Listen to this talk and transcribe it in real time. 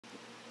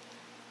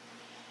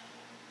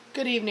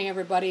Good evening,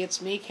 everybody.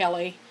 It's me,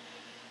 Kelly.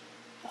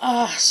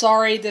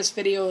 Sorry this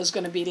video is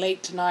going to be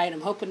late tonight.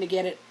 I'm hoping to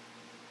get it,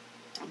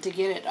 it's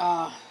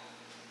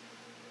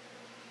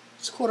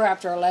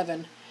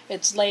 11:15.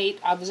 It's late.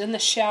 I was in the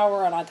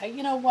shower and I thought,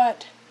 you know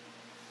what?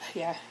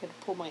 Yeah, I had to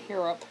pull my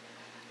hair up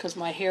because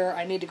my hair,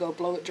 I need to go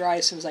blow it dry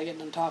as soon as I get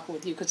done talking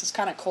with you because it's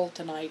kind of cold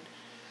tonight.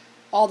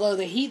 Although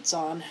the heat's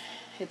on,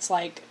 it's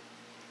like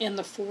in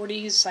the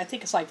 40s. I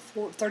think it's like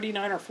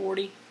 39 or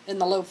 40, in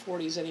the low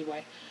 40s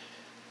anyway.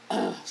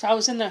 So I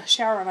was in the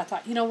shower and I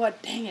thought, you know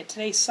what, dang it,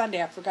 today's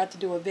Sunday, I forgot to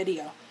do a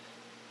video.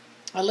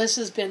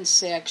 Alyssa's been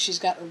sick. She's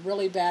got a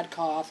really bad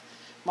cough.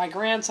 My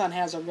grandson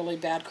has a really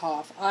bad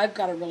cough. I've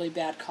got a really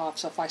bad cough,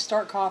 so if I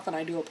start coughing,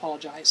 I do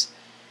apologize.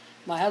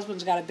 My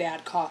husband's got a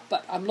bad cough,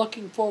 but I'm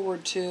looking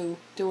forward to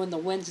doing the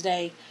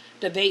Wednesday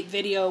debate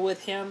video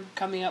with him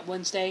coming up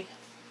Wednesday.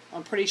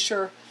 I'm pretty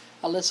sure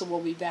Alyssa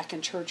will be back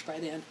in church by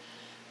then.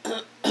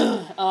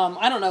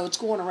 I don't know, it's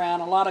going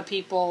around. A lot of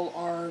people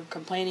are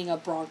complaining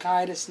of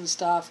bronchitis and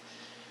stuff.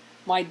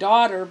 My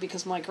daughter,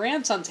 because my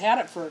grandson's had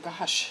it for,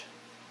 gosh,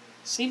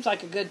 seems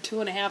like a good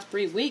 2.5,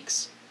 3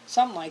 weeks,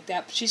 something like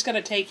that. But she's going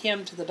to take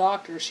him to the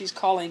doctor. She's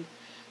calling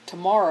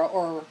tomorrow,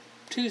 or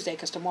Tuesday,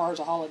 because tomorrow's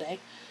a holiday.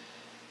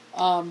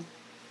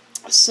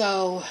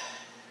 So,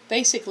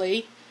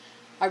 basically,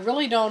 I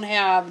really don't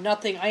have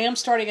nothing. I am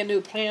starting a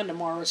new plan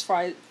tomorrow as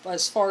far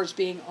as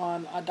being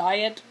on a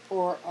diet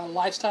or a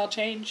lifestyle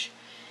change.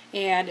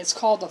 And it's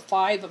called the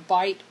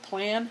 5-bite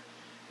plan,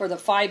 or the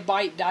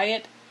 5-bite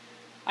diet.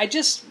 I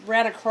just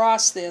ran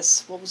across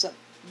this, what was it,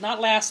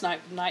 not last night,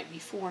 the night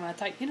before, and I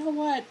thought, you know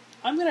what,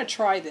 I'm going to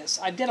try this.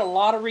 I did a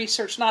lot of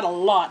research, not a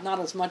lot,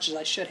 not as much as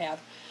I should have,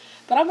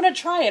 but I'm going to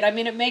try it. I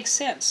mean, it makes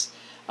sense.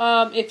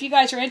 If you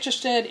guys are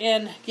interested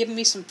in giving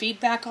me some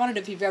feedback on it,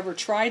 if you've ever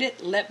tried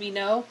it, let me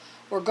know,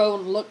 or go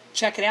and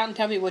check it out and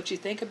tell me what you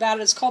think about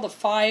it. It's called the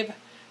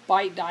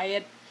 5-bite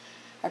diet.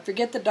 I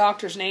forget the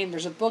doctor's name.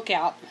 There's a book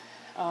out.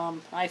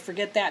 I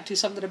forget that too,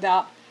 something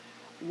about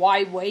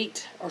why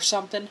wait or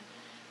something,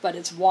 but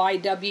it's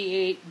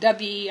W-E-I-G-H-T.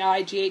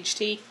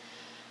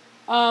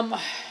 I'm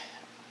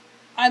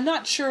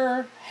not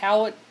sure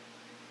how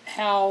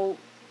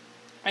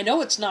I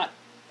know it's not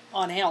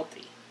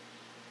unhealthy,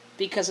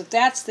 because if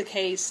that's the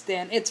case,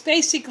 then it's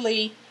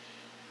basically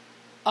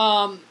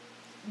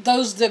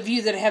those of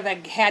you that have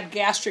had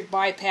gastric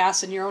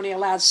bypass and you're only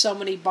allowed so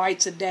many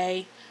bites a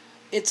day.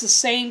 It's the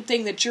same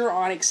thing that you're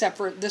on, except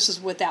for this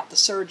is without the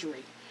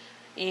surgery.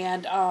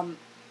 And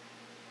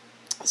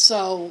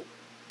so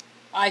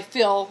I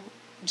feel,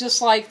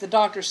 just like the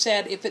doctor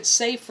said, if it's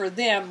safe for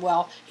them,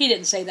 well, he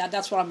didn't say that,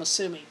 that's what I'm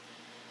assuming.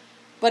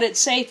 But it's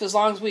safe as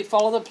long as we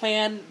follow the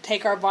plan,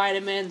 take our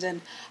vitamins,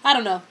 and I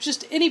don't know,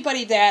 just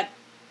anybody that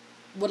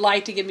would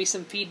like to give me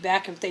some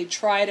feedback, if they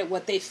tried it,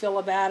 what they feel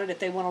about it, if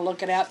they want to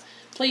look it up,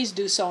 please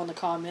do so in the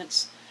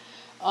comments.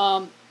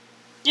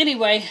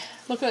 Anyway,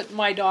 look what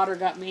my daughter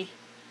got me.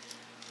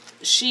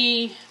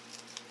 A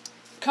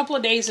couple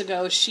of days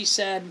ago, she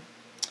said,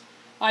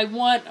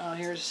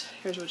 here's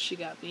what she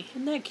got me.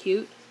 Isn't that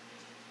cute?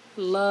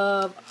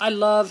 I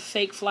love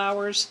fake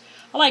flowers.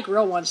 I like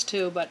real ones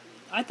too, but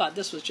I thought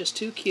this was just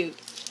too cute.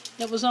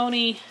 It was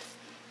only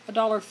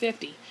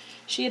 $1.50.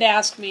 She had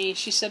asked me,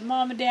 she said,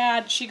 Mom and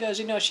Dad, she goes,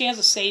 you know, she has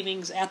a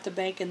savings at the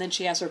bank, and then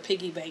she has her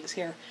piggy banks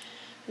here.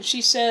 And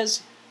she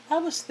says, I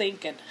was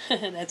thinking,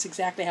 and that's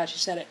exactly how she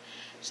said it.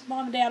 She said,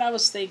 Mom and Dad, I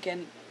was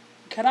thinking,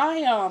 could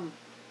I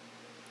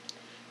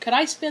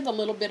spend a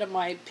little bit of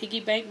my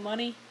piggy bank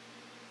money?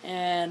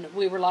 And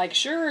we were like,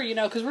 sure, you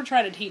know, because we're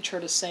trying to teach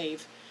her to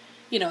save.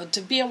 You know,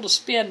 to be able to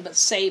spend but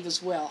save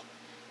as well.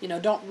 You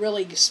know, don't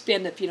really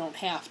spend if you don't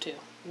have to,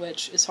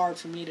 which is hard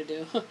for me to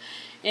do.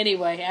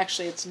 Anyway,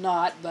 actually it's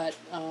not, but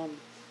I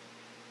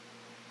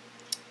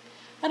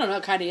don't know,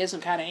 it kind of is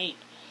and kind of ain't.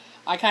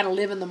 I kind of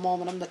live in the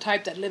moment. I'm the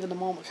type that live in the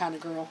moment kind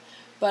of girl.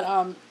 But,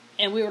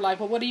 and we were like,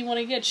 well, what do you want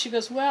to get? She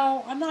goes,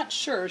 well, I'm not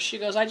sure. She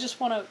goes, I just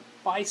want to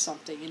buy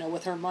something, you know,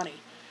 with her money.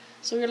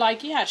 So we were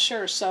like, yeah,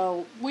 sure.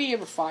 So we gave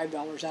her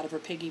 $5 out of her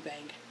piggy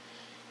bank.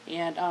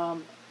 And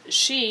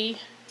she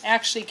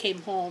actually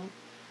came home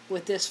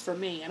with this for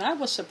me. And I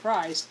was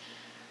surprised.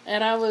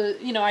 And I was,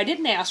 you know, I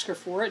didn't ask her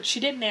for it. She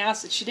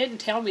didn't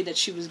tell me that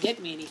she was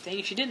getting me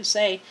anything. She didn't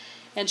say.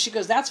 And she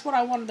goes, that's what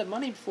I wanted the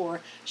money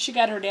for. She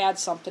got her dad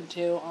something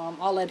too.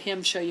 I'll let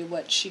him show you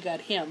what she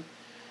got him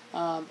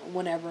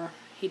whenever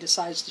he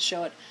decides to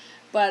show it.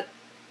 But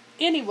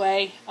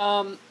anyway,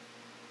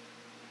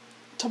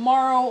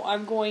 tomorrow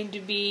I'm going to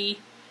be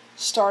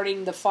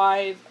starting the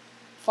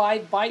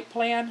 5-bite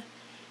plan,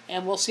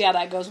 and we'll see how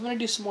that goes. I'm going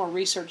to do some more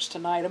research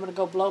tonight. I'm going to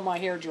go blow my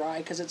hair dry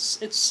because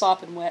it's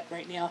sopping wet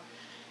right now,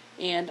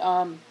 and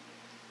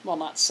well,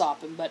 not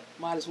sopping, but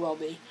might as well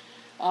be.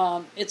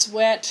 It's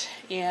wet,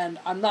 and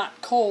I'm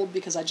not cold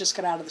because I just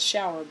got out of the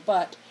shower,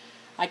 but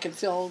I can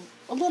feel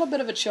a little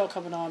bit of a chill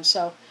coming on.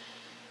 So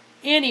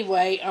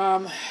anyway,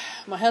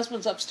 my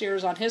husband's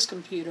upstairs on his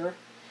computer,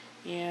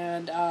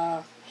 and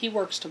he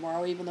works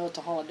tomorrow, even though it's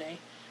a holiday.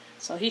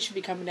 So he should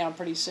be coming down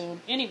pretty soon.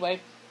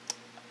 Anyway,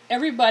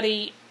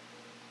 everybody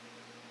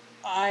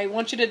I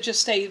want you to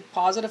just stay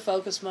positive,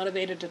 focused,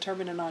 motivated,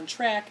 determined, and on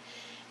track.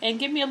 And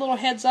give me a little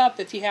heads up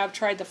if you have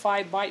tried the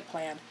 5-bite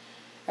plan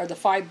or the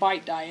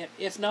 5-bite diet.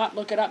 If not,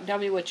 look it up and tell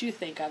me what you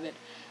think of it.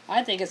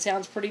 I think it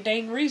sounds pretty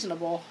dang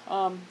reasonable.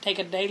 Take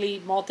a daily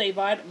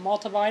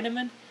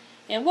multivitamin,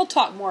 and we'll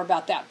talk more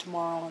about that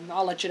tomorrow, and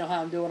I'll let you know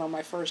how I'm doing on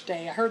my first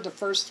day. I heard the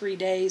first 3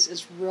 days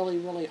is really,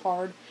 really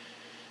hard,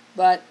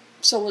 but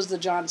so was the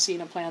John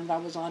Cena plan that I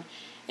was on.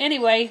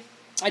 Anyway,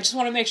 I just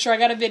want to make sure I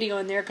got a video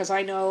in there, because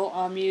I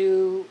know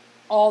you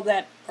all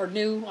that are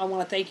new, I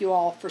want to thank you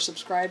all for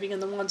subscribing,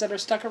 and the ones that are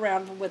stuck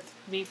around with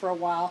me for a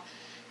while,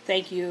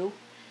 thank you.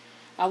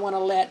 I want to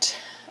let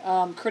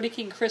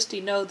Critiquing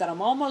Christy know that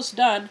I'm almost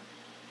done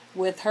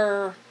with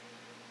her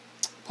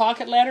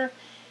pocket letter,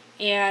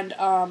 and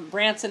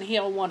Branson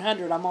Hill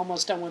 100, I'm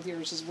almost done with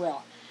yours as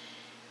well.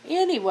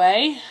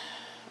 Anyway,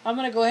 I'm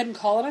going to go ahead and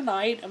call it a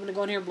night. I'm going to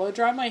go in here and blow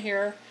dry my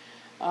hair,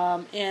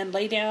 and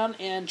lay down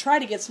and try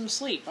to get some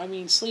sleep. I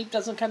mean, sleep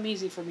doesn't come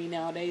easy for me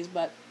nowadays,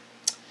 but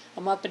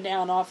I'm up and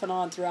down, off and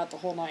on throughout the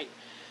whole night.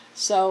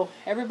 So,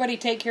 everybody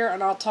take care,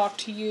 and I'll talk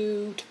to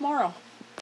you tomorrow.